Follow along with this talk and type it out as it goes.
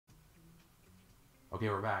Okay,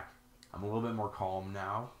 we're back. I'm a little bit more calm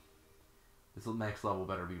now. This next level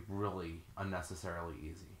better be really unnecessarily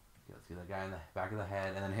easy. Okay, let's get that guy in the back of the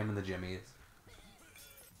head, and then him in the jimmies.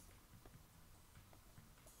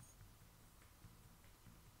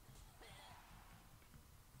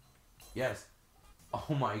 Yes.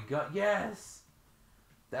 Oh my god, yes!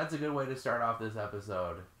 That's a good way to start off this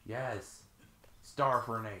episode. Yes. Star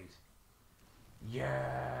for an 8.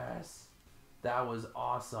 Yes! That was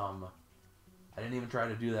awesome. I didn't even try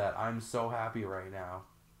to do that. I'm so happy right now.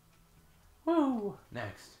 Woo!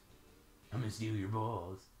 Next. I'm gonna steal your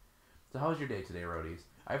balls. So how was your day today, roadies?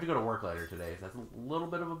 I have to go to work later today, so that's a little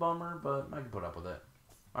bit of a bummer, but I can put up with it.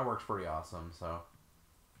 My work's pretty awesome, so...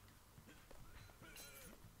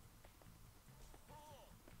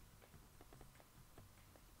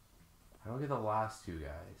 How do I get the last two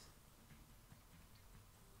guys?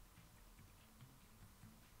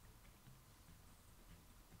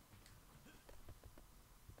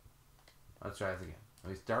 Let's try this again. Let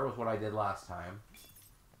me start with what I did last time.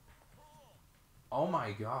 Oh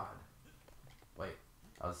my god. Wait,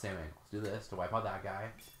 that was the same angle. Let's do this to wipe out that guy.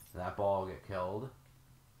 And that ball will get killed.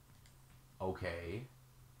 Okay.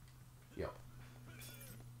 Yo.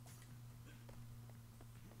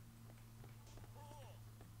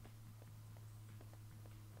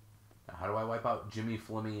 Now how do I wipe out Jimmy,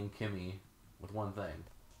 Flimmy, and Kimmy with one thing?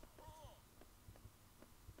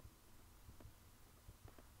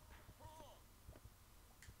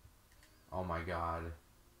 Oh my god.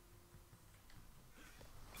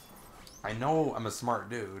 I know I'm a smart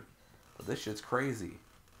dude, but this shit's crazy.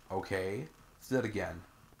 Okay, let's do it again.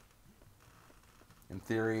 In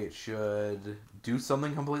theory, it should do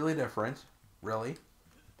something completely different. Really?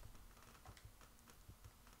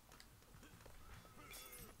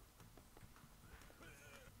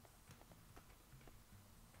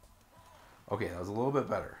 Okay, that was a little bit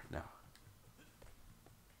better. No.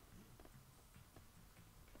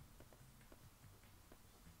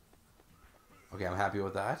 Okay, I'm happy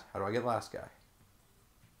with that. How do I get last guy?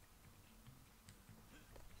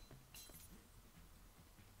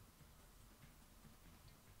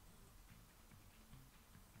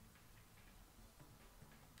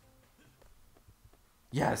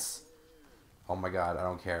 Yes! Oh my god, I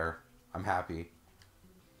don't care. I'm happy.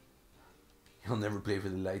 He'll never play for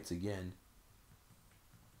the lights again.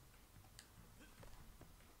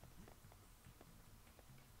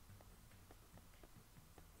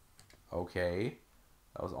 Okay.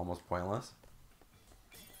 That was almost pointless.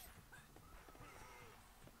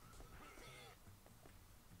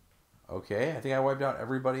 Okay, I think I wiped out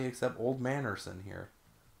everybody except Old Manderson here.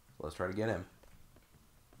 So let's try to get him.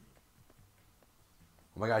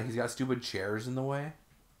 Oh my god, he's got stupid chairs in the way.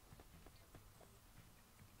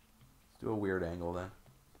 Let's do a weird angle then.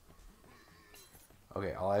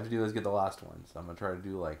 Okay, all I have to do is get the last one. So I'm going to try to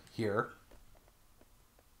do like here.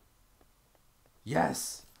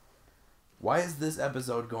 Yes! Why is this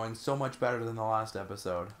episode going so much better than the last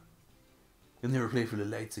episode? You'll never play for the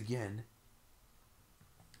lights again.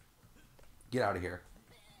 Get out of here.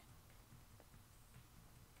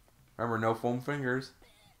 Remember, no foam fingers.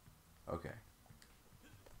 Okay.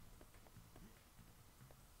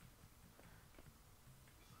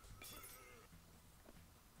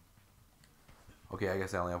 Okay, I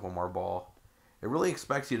guess I only have one more ball. It really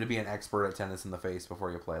expects you to be an expert at tennis in the face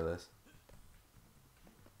before you play this.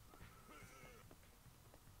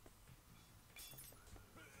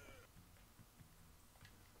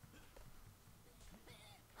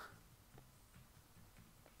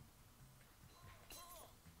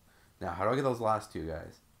 Now, how do I get those last two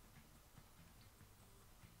guys?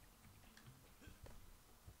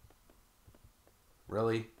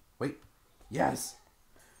 Really? Wait. Yes!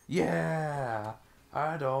 Yeah!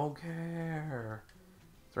 I don't care.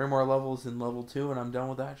 3 more levels in level 2 and I'm done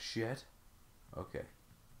with that shit. Okay.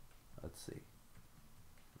 Let's see.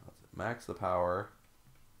 Let's max the power.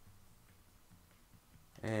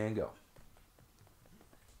 And go.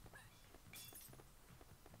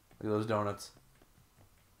 Look at those donuts.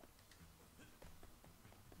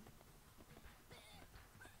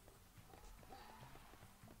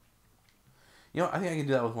 You know, I think I can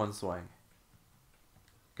do that with one swing.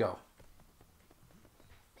 Go.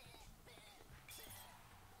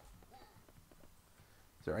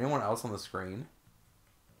 Is there anyone else on the screen?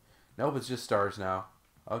 Nope, it's just stars now.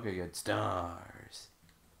 Okay, good. Stars.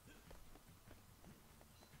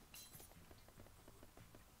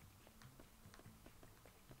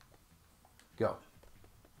 Go.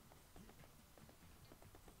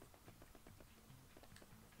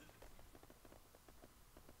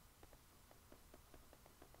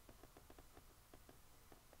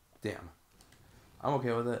 Damn. I'm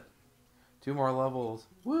okay with it. 2 more levels.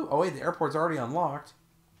 Woo! Oh wait, the airport's already unlocked.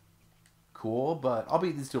 Cool, but I'll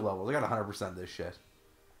beat these 2 levels. I got 100% this shit.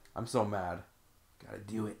 I'm so mad. Gotta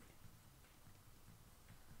do it.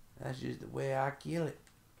 That's just the way I kill it.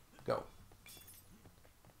 Go.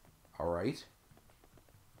 Alright.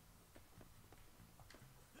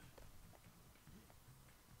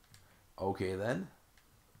 Okay then.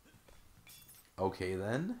 Okay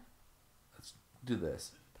then. Let's do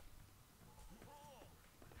this.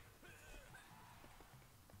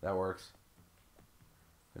 That works.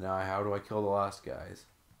 But now how do I kill the last guys?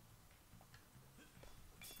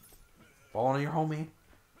 Fall on your homie.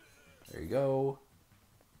 There you go.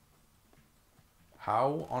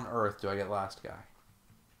 How on earth do I get last guy?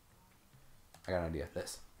 I got an idea.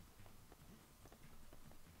 This.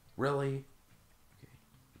 Really? Okay.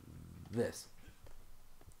 This.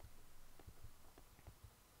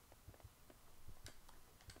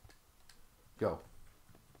 Go.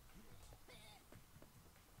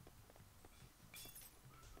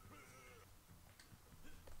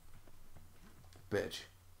 Bitch.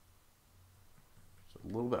 Just a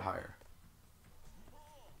little bit higher.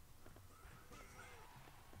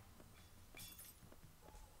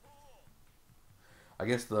 I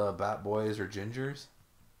guess the Bat Boys are gingers.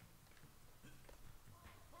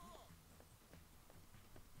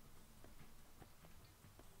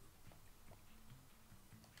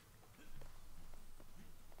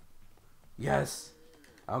 Yes.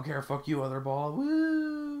 I don't care. Fuck you, other ball.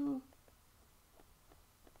 Woo.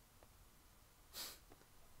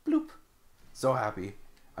 Bloop. So happy.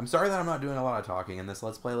 I'm sorry that I'm not doing a lot of talking in this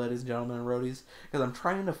Let's Play, ladies and gentlemen and roadies, because I'm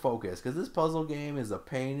trying to focus, because this puzzle game is a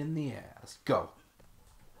pain in the ass. Go.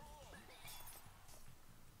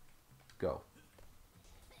 Go.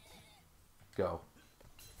 Go.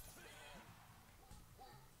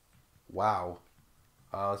 Wow.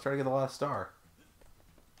 Let's try to get the last star.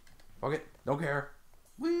 Fuck it. Don't care.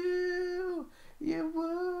 Woo! Yeah,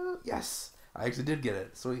 woo! Yes! I actually did get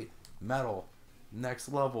it. Sweet. Metal. Next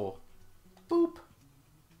level. Boop.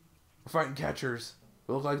 We're fighting catchers.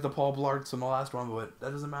 We look like the Paul Blarts from the last one, but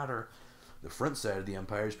that doesn't matter. The front side of the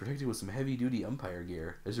Empire is protected with some heavy-duty Umpire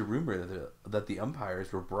gear. There's a rumor that the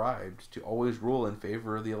umpires were bribed to always rule in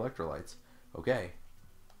favor of the electrolytes. Okay.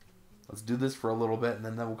 Let's do this for a little bit, and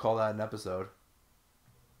then we'll call that an episode.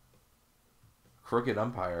 Crooked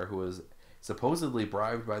umpire, who was supposedly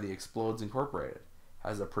bribed by the Explodes Incorporated,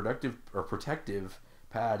 has a protective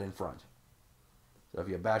pad in front. So if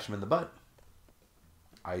you bash him in the butt,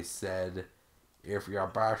 I said, if you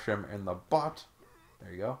bash him in the butt,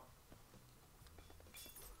 there you go.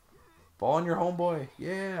 Fall on your homeboy,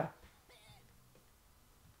 yeah.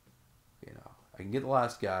 You know, I can get the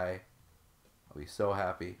last guy. I'll be so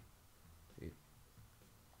happy.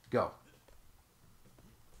 Go.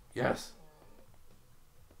 Yes.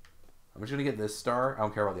 I'm just gonna get this star. I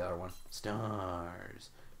don't care about the other one. Stars.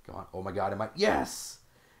 Come on. Oh my god, am I? Yes!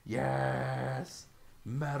 Yes!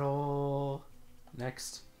 Metal.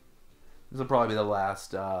 Next. This will probably be the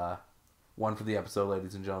last one for the episode,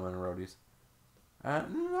 ladies and gentlemen and roadies. I'll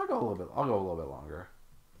go a little bit. I'll go a little bit longer.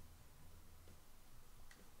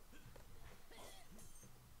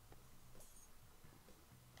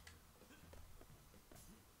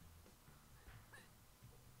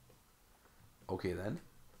 Okay then.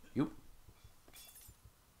 You.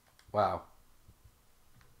 Wow.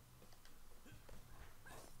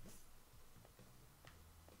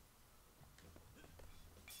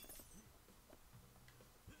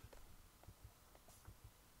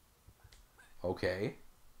 Okay.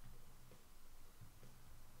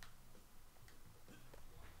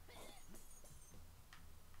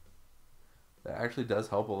 That actually does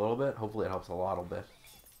help a little bit. Hopefully it helps a lot bit.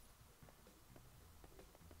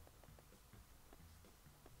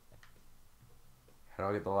 How do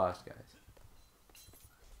I get the last guys?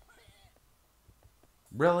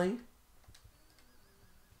 Really?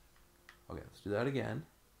 Okay, let's do that again.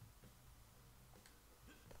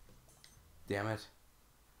 Damn it.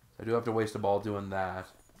 I do have to waste a ball doing that.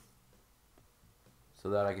 So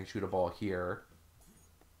that I can shoot a ball here.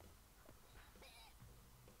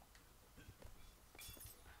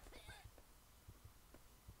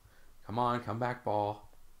 Come on, come back, ball.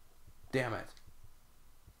 Damn it.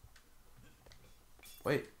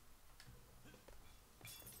 Wait.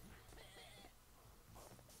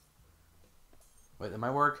 Wait, that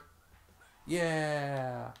might work.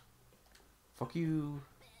 Yeah. Fuck you.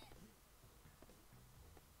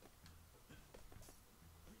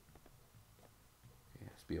 It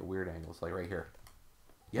has to be a weird angle. It's like right here.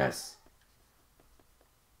 Yes.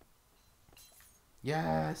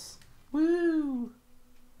 Yes. Woo.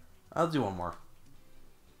 I'll do one more.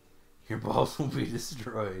 Your balls will be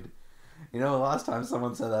destroyed. You know, the last time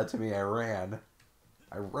someone said that to me, I ran.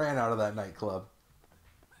 I ran out of that nightclub.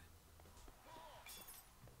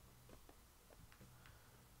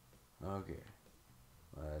 Okay.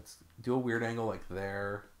 Let's do a weird angle like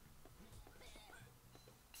there.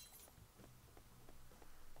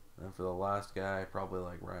 And for the last guy, probably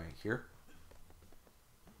like right here.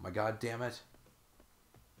 Oh my god damn it.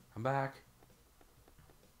 I'm back.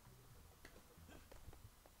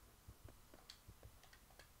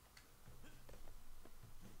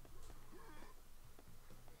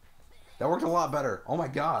 That worked a lot better. Oh my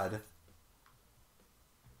god.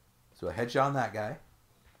 So a headshot on that guy.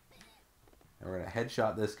 And we're going to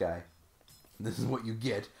headshot this guy. This is what you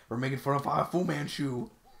get for making fun of a Fu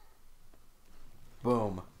Manchu.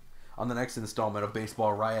 Boom. On the next installment of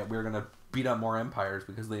Baseball Riot, we're going to beat up more empires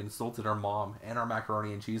because they insulted our mom and our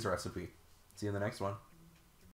macaroni and cheese recipe. See you in the next one.